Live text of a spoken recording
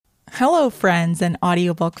Hello, friends and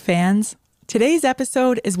audiobook fans. Today's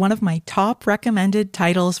episode is one of my top recommended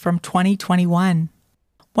titles from 2021.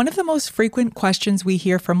 One of the most frequent questions we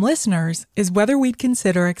hear from listeners is whether we'd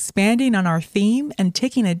consider expanding on our theme and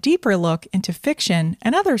taking a deeper look into fiction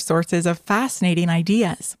and other sources of fascinating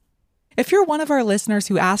ideas. If you're one of our listeners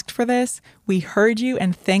who asked for this, we heard you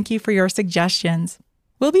and thank you for your suggestions.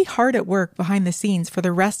 We'll be hard at work behind the scenes for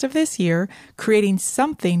the rest of this year, creating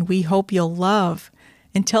something we hope you'll love.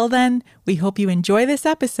 Until then, we hope you enjoy this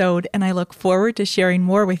episode, and I look forward to sharing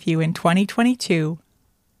more with you in 2022.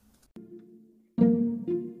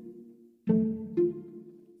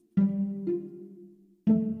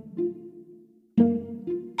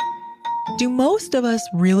 Do most of us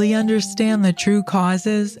really understand the true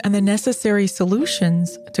causes and the necessary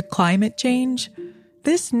solutions to climate change?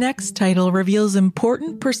 This next title reveals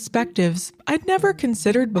important perspectives I'd never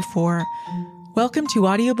considered before. Welcome to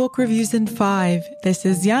Audiobook Reviews in 5. This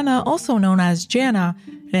is Yana, also known as Jana,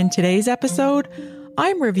 and in today's episode,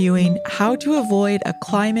 I'm reviewing How to Avoid a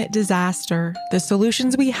Climate Disaster, the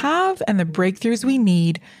solutions we have and the breakthroughs we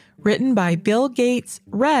need, written by Bill Gates,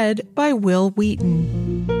 read by Will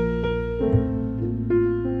Wheaton.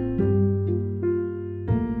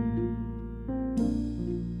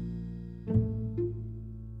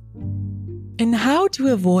 In How to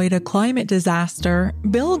Avoid a Climate Disaster,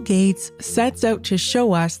 Bill Gates sets out to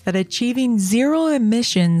show us that achieving zero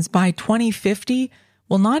emissions by 2050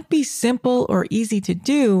 will not be simple or easy to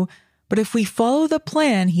do, but if we follow the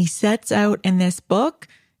plan he sets out in this book,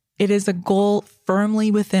 it is a goal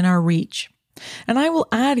firmly within our reach. And I will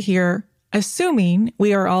add here, assuming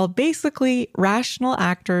we are all basically rational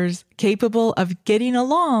actors capable of getting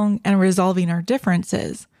along and resolving our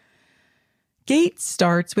differences. Gates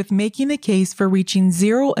starts with making the case for reaching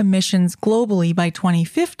zero emissions globally by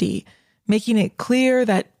 2050, making it clear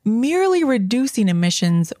that merely reducing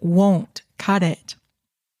emissions won't cut it.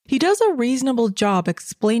 He does a reasonable job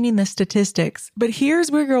explaining the statistics, but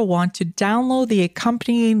here's where you'll want to download the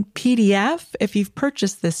accompanying PDF if you've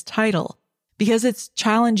purchased this title, because it's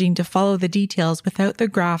challenging to follow the details without the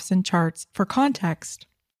graphs and charts for context.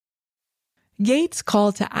 Gates'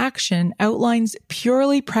 call to action outlines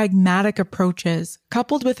purely pragmatic approaches,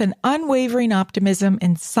 coupled with an unwavering optimism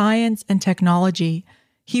in science and technology.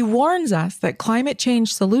 He warns us that climate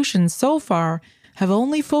change solutions so far have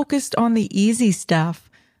only focused on the easy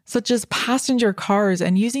stuff, such as passenger cars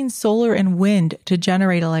and using solar and wind to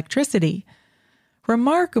generate electricity.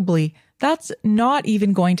 Remarkably, that's not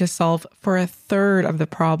even going to solve for a third of the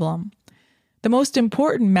problem. The most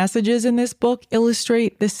important messages in this book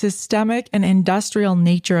illustrate the systemic and industrial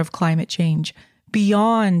nature of climate change,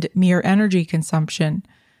 beyond mere energy consumption.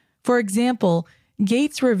 For example,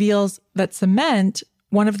 Gates reveals that cement,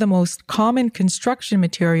 one of the most common construction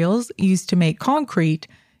materials used to make concrete,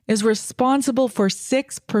 is responsible for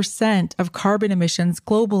 6% of carbon emissions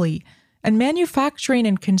globally, and manufacturing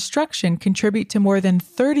and construction contribute to more than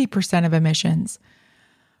 30% of emissions.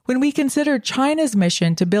 When we consider China's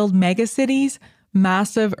mission to build megacities,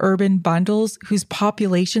 massive urban bundles whose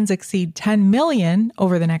populations exceed 10 million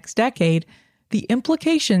over the next decade, the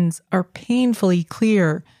implications are painfully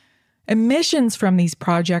clear. Emissions from these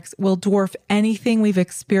projects will dwarf anything we've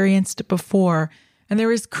experienced before, and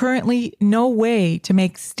there is currently no way to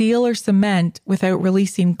make steel or cement without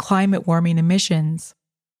releasing climate-warming emissions.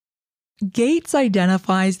 Gates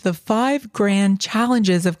identifies the 5 grand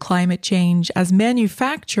challenges of climate change as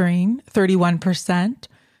manufacturing, 31%,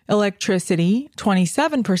 electricity,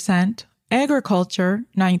 27%, agriculture,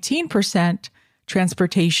 19%,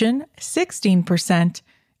 transportation, 16%,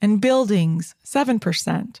 and buildings,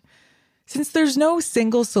 7%. Since there's no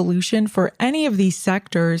single solution for any of these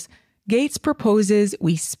sectors, Gates proposes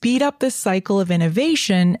we speed up the cycle of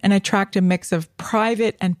innovation and attract a mix of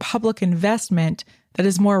private and public investment that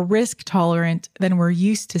is more risk-tolerant than we're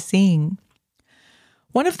used to seeing.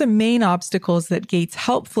 One of the main obstacles that Gates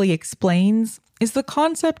helpfully explains is the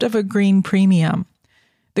concept of a green premium.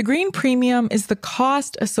 The green premium is the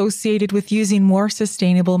cost associated with using more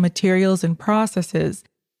sustainable materials and processes,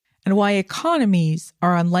 and why economies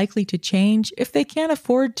are unlikely to change if they can't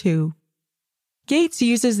afford to. Gates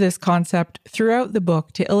uses this concept throughout the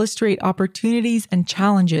book to illustrate opportunities and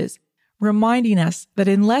challenges, reminding us that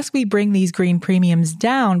unless we bring these green premiums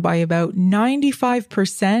down by about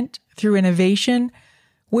 95% through innovation,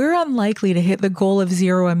 we're unlikely to hit the goal of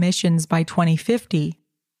zero emissions by 2050.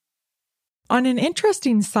 On an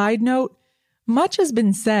interesting side note, much has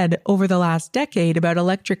been said over the last decade about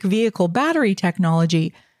electric vehicle battery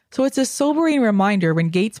technology, so it's a sobering reminder when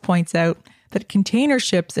Gates points out that container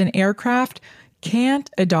ships and aircraft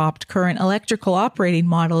can't adopt current electrical operating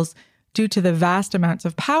models due to the vast amounts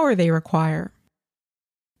of power they require.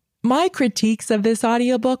 My critiques of this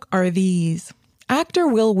audiobook are these. Actor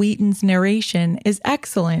Wil Wheaton's narration is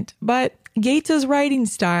excellent, but Gates's writing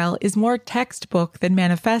style is more textbook than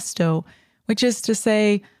manifesto, which is to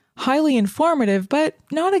say, highly informative, but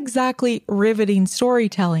not exactly riveting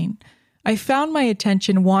storytelling. I found my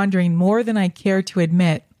attention wandering more than I care to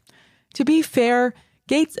admit. To be fair,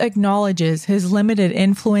 Gates acknowledges his limited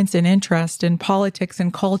influence and interest in politics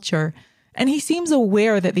and culture, and he seems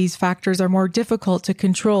aware that these factors are more difficult to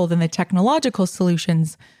control than the technological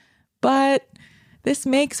solutions. But this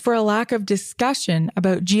makes for a lack of discussion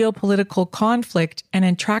about geopolitical conflict and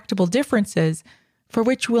intractable differences, for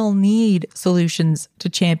which we'll need solutions to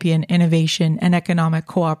champion innovation and economic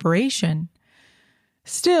cooperation.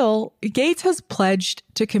 Still, Gates has pledged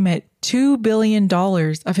to commit $2 billion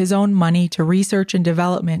of his own money to research and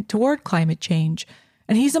development toward climate change,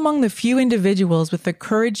 and he's among the few individuals with the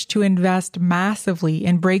courage to invest massively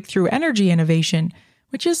in breakthrough energy innovation,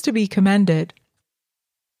 which is to be commended.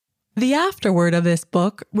 The afterword of this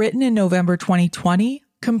book, written in November 2020,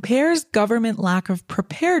 compares government lack of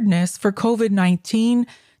preparedness for COVID-19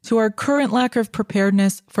 to our current lack of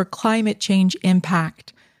preparedness for climate change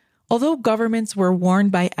impact. Although governments were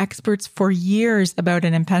warned by experts for years about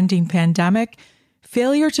an impending pandemic,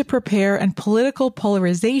 failure to prepare and political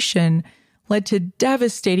polarization led to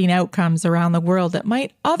devastating outcomes around the world that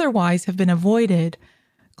might otherwise have been avoided.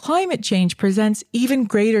 Climate change presents even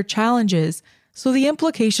greater challenges, so the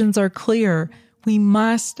implications are clear. We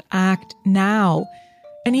must act now.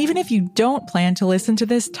 And even if you don't plan to listen to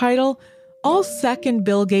this title, I'll second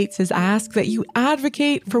Bill Gates' ask that you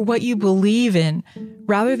advocate for what you believe in,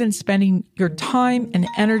 rather than spending your time and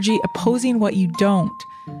energy opposing what you don't.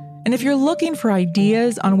 And if you're looking for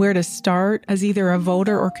ideas on where to start as either a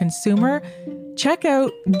voter or consumer, check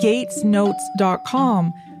out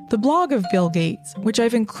gatesnotes.com, the blog of Bill Gates, which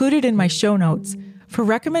I've included in my show notes, for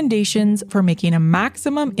recommendations for making a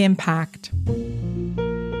maximum impact.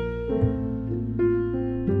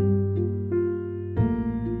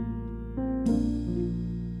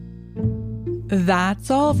 That's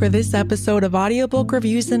all for this episode of Audiobook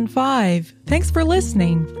Reviews in 5. Thanks for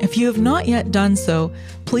listening. If you have not yet done so,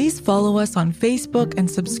 please follow us on Facebook and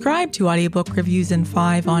subscribe to Audiobook Reviews in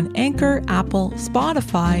 5 on Anchor, Apple,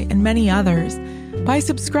 Spotify, and many others. By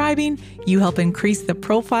subscribing, you help increase the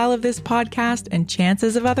profile of this podcast and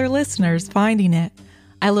chances of other listeners finding it.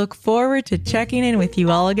 I look forward to checking in with you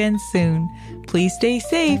all again soon. Please stay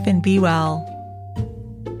safe and be well.